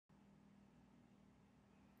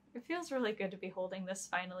It feels really good to be holding this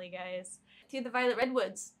finally, guys. Through the Violet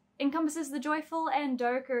Redwoods encompasses the joyful and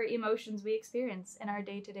darker emotions we experience in our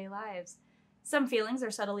day-to-day lives. Some feelings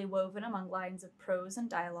are subtly woven among lines of prose and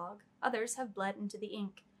dialogue. Others have bled into the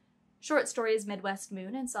ink. Short stories Midwest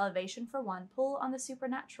Moon and Salvation for One pull on the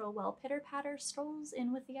supernatural, while Pitter-Patter strolls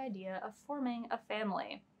in with the idea of forming a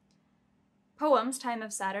family. Poems Time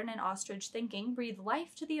of Saturn and Ostrich Thinking breathe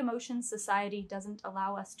life to the emotions society doesn't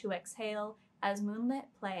allow us to exhale, as Moonlit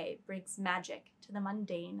Play brings magic to the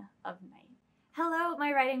mundane of night. Hello,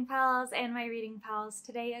 my writing pals and my reading pals.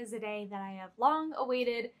 Today is a day that I have long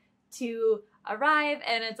awaited to arrive,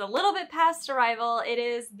 and it's a little bit past arrival. It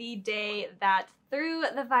is the day that Through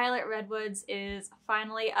the Violet Redwoods is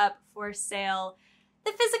finally up for sale.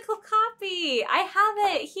 The physical copy! I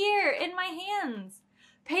have it here in my hands.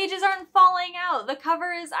 Pages aren't falling out. The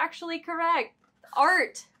cover is actually correct.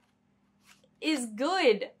 Art is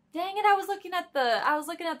good. Dang it, I was looking at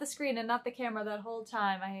the screen and not the camera that whole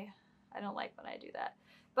time. I don't like when I do that.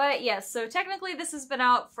 But yes, so technically this has been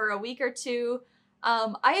out for a week or two.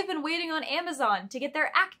 I have been waiting on Amazon to get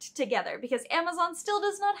their act together because Amazon still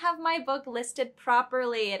does not have my book listed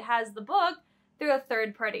properly. It has the book through a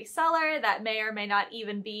third-party seller that may or may not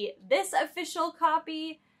even be this official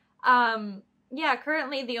copy. Yeah,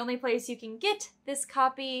 currently the only place you can get this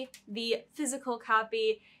copy, the physical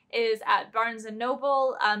copy, is at Barnes &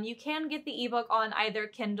 Noble. You can get the ebook on either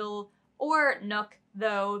Kindle or Nook,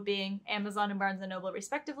 though, being Amazon and Barnes & Noble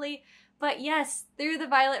respectively. But yes, Through the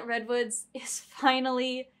Violet Redwoods is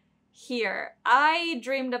finally here. I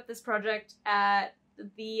dreamed up this project at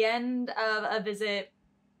the end of a visit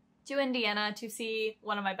to Indiana to see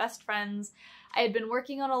one of my best friends. I had been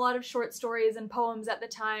working on a lot of short stories and poems at the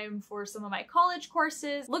time for some of my college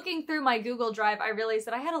courses. Looking through my Google Drive, I realized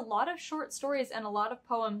that I had a lot of short stories and a lot of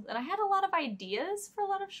poems, and I had a lot of ideas for a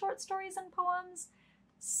lot of short stories and poems.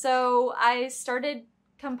 So I started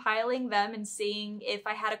compiling them and seeing if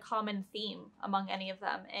I had a common theme among any of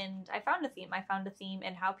them, and I found a theme. I found a theme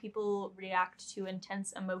in how people react to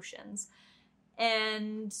intense emotions.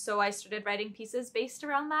 And so I started writing pieces based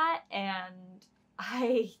around that, and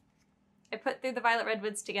I put Through the Violet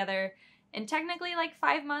Redwoods together in technically like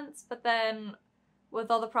 5 months, but then with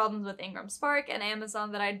all the problems with Ingram Spark and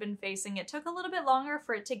Amazon that I'd been facing, it took a little bit longer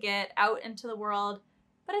for it to get out into the world,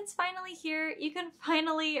 but it's finally here. You can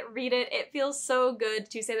finally read it. It feels so good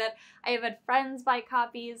to say that. I have had friends buy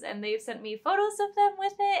copies and they've sent me photos of them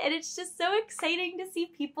with it, and it's just so exciting to see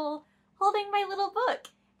people holding my little book.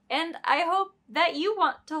 And I hope that you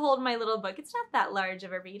want to hold my little book. It's not that large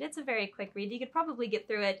of a read. It's a very quick read. You could probably get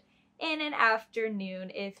through it in an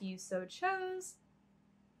afternoon if you so chose.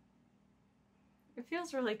 It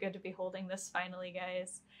feels really good to be holding this finally,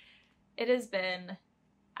 guys. It has been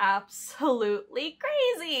absolutely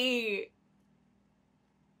crazy.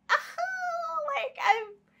 Like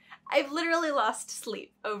I've literally lost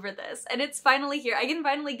sleep over this, and it's finally here. I can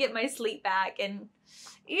finally get my sleep back, and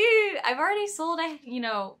I've already sold, you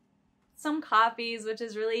know, some copies, which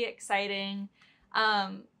is really exciting.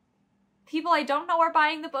 People I don't know are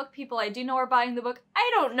buying the book. People I do know are buying the book. I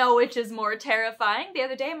don't know which is more terrifying. The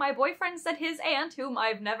other day, my boyfriend said his aunt, whom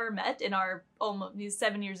I've never met in our almost these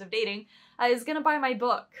 7 years of dating, is gonna buy my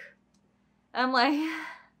book. I'm like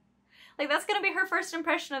that's gonna be her first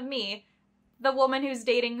impression of me, the woman who's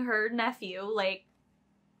dating her nephew. Like,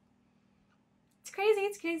 it's crazy.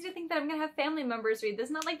 It's crazy to think that I'm gonna have family members read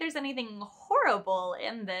this. Not like there's anything horrible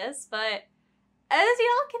in this, but as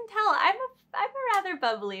y'all can tell, I'm a rather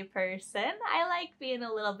bubbly person. I like being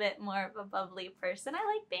a little bit more of a bubbly person. I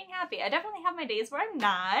like being happy. I definitely have my days where I'm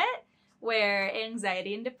not, where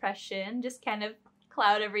anxiety and depression just kind of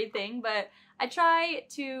cloud everything, but I try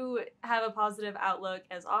to have a positive outlook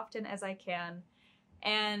as often as I can.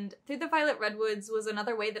 And Through the Violet Redwoods was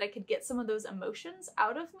another way that I could get some of those emotions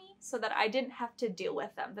out of me so that I didn't have to deal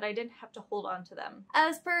with them, that I didn't have to hold on to them.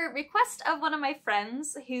 As per request of one of my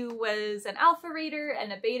friends who was an alpha reader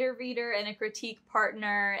and a beta reader and a critique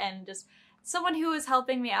partner and just someone who was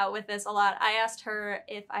helping me out with this a lot, I asked her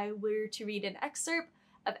if I were to read an excerpt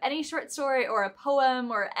of any short story or a poem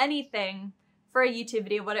or anything for a YouTube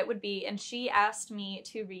video, what it would be, and she asked me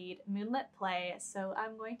to read Moonlit Play, so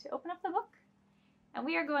I'm going to open up the book. And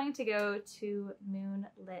we are going to go to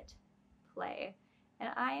Moonlit Play, and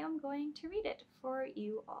I am going to read it for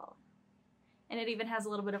you all. And it even has a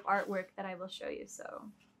little bit of artwork that I will show you, so.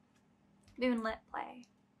 Moonlit Play.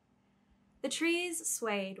 The trees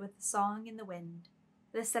swayed with the song in the wind.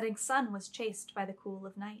 The setting sun was chased by the cool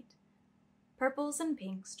of night. Purples and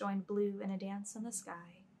pinks joined blue in a dance in the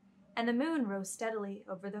sky, and the moon rose steadily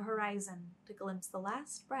over the horizon to glimpse the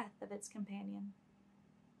last breath of its companion.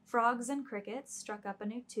 Frogs and crickets struck up a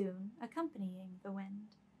new tune, accompanying the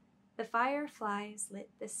wind. The fireflies lit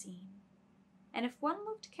the scene. And if one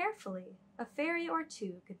looked carefully, a fairy or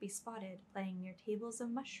two could be spotted playing near tables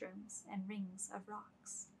of mushrooms and rings of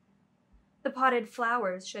rocks. The potted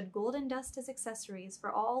flowers shed golden dust as accessories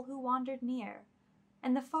for all who wandered near,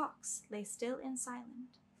 and the fox lay still and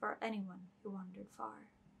silent for anyone who wandered far.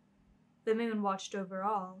 The moon watched over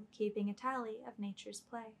all, keeping a tally of nature's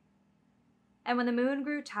play. And when the moon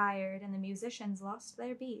grew tired and the musicians lost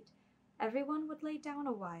their beat, everyone would lay down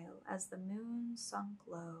a while as the moon sunk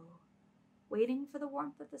low, waiting for the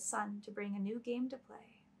warmth of the sun to bring a new game to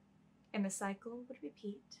play. And the cycle would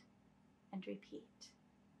repeat and repeat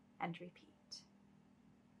and repeat.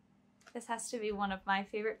 This has to be one of my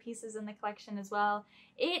favorite pieces in the collection as well.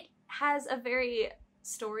 It has a very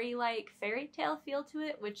story-like fairy tale feel to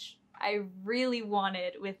it, which I really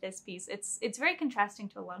wanted with this piece. It's very contrasting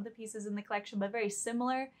to a lot of the pieces in the collection, but very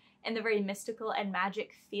similar in the very mystical and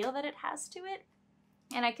magic feel that it has to it.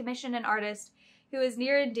 And I commissioned an artist who is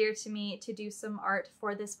near and dear to me to do some art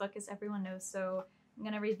for this book, as everyone knows. So I'm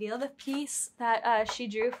going to reveal the piece that she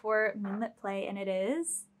drew for Moonlit Play, and it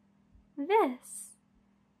is this.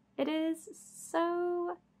 It is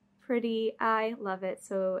so pretty. I love it.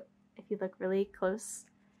 So if you look really close,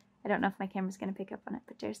 I don't know if my camera's going to pick up on it,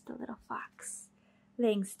 but there's the little fox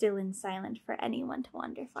laying still and silent for anyone to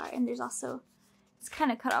wander far. And there's also, it's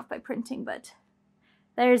kind of cut off by printing, but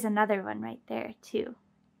there's another one right there too.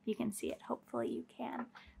 You can see it. Hopefully you can.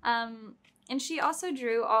 And she also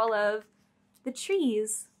drew all of the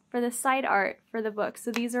trees for the side art for the book.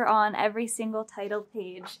 So these are on every single title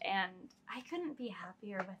page, and I couldn't be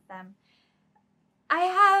happier with them. I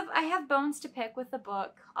have bones to pick with the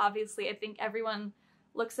book. Obviously, I think everyone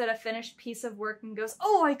looks at a finished piece of work and goes,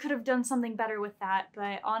 oh, I could have done something better with that.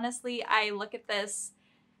 But honestly, I look at this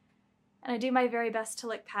and I do my very best to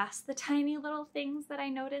look past the tiny little things that I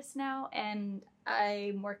notice now, and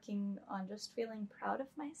I'm working on just feeling proud of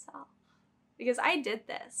myself. Because I did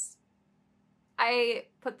this. I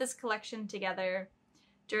put this collection together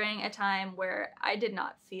during a time where I did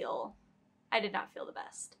not feel the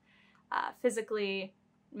best. Physically,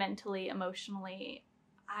 mentally, emotionally.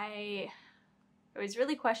 I was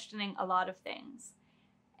really questioning a lot of things.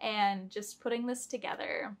 And just putting this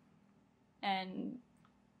together, and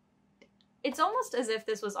it's almost as if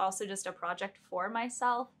this was also just a project for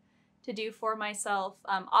myself, to do for myself.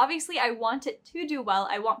 Obviously, I want it to do well.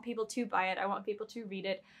 I want people to buy it. I want people to read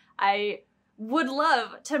it. I would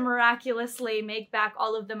love to miraculously make back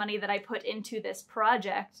all of the money that I put into this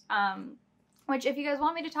project. Which, if you guys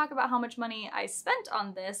want me to talk about how much money I spent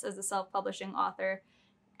on this as a self-publishing author,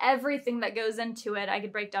 everything that goes into it, I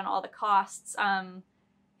could break down all the costs.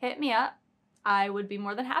 Hit me up. I would be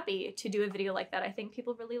more than happy to do a video like that. I think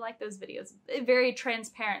people really like those videos. Very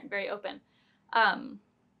transparent, very open.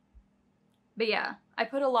 But yeah, I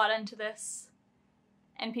put a lot into this,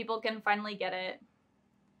 and people can finally get it.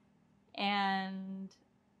 And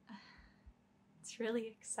it's really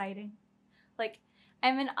exciting. Like,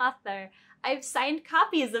 I'm an author. I've signed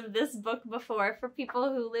copies of this book before for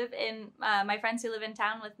people who live in, my friends who live in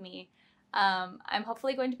town with me. I'm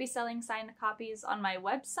hopefully going to be selling signed copies on my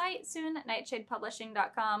website soon at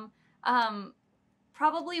nightshadepublishing.com.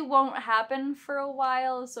 Probably won't happen for a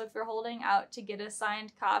while, so if you're holding out to get a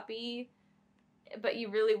signed copy, but you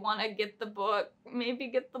really want to get the book, maybe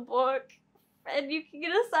get the book, and you can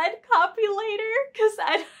get a signed copy later, because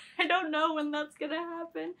I don't know when that's gonna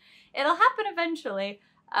happen. It'll happen eventually.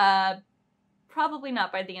 Probably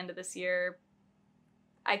not by the end of this year.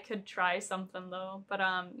 I could try something though, but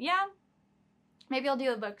yeah. Maybe I'll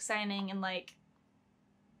do a book signing in like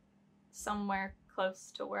somewhere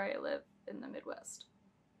close to where I live in the Midwest.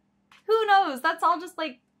 Who knows? That's all just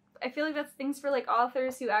like, I feel like that's things for like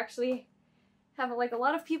authors who actually have like a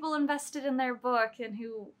lot of people invested in their book, and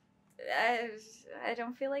who I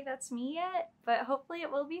don't feel like that's me yet, but hopefully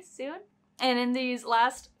it will be soon. And in these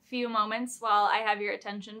last few moments while I have your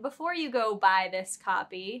attention, before you go buy this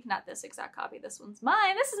copy, not this exact copy, this one's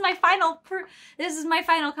mine. This is my final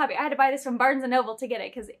copy. I had to buy this from Barnes & Noble to get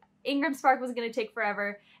it because Ingram Spark was going to take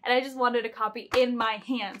forever, and I just wanted a copy in my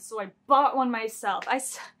hand, so I bought one myself. I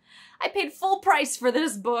paid full price for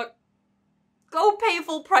this book. Go pay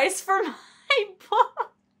full price for my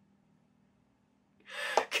book.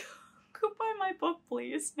 Go buy my book,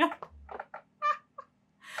 please. No.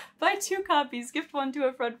 Buy 2 copies, gift one to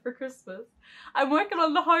a friend for Christmas. I'm working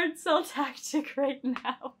on the hard sell tactic right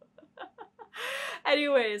now.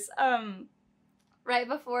 Anyways, right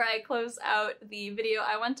before I close out the video,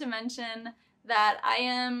 I want to mention that I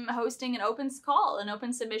am hosting an open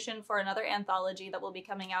submission for another anthology that will be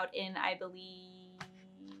coming out in, I believe,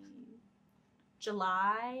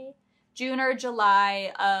 June or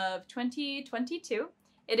July of 2022.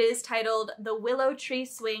 It is titled The Willow Tree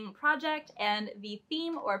Swing Project, and the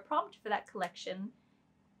theme or prompt for that collection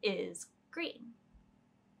is green.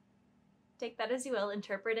 Take that as you will,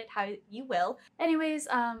 interpret it how you will. Anyways,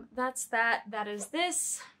 that's that. That is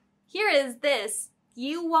this. Here is this.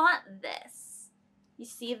 You want this. You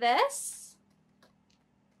see this?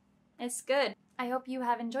 It's good. I hope you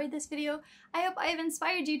have enjoyed this video. I hope I've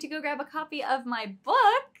inspired you to go grab a copy of my book.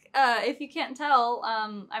 If you can't tell,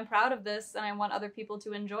 I'm proud of this and I want other people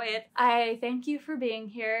to enjoy it. I thank you for being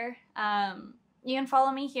here. You can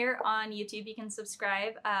follow me here on YouTube. You can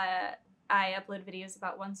subscribe. I upload videos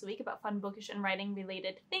about once a week about fun bookish and writing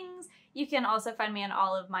related things. You can also find me on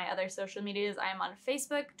all of my other social medias. I am on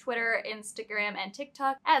Facebook, Twitter, Instagram, and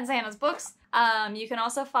TikTok at XannasBooks. You can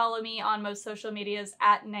also follow me on most social medias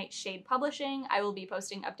at Nightshade Publishing. I will be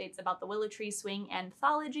posting updates about the Willow Tree Swing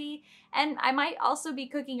anthology, and I might also be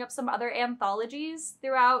cooking up some other anthologies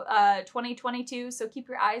throughout 2022, so keep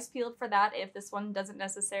your eyes peeled for that if this one doesn't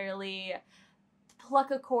necessarily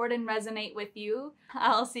pluck a chord and resonate with you.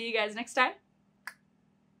 I'll see you guys next time.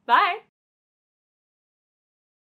 Bye!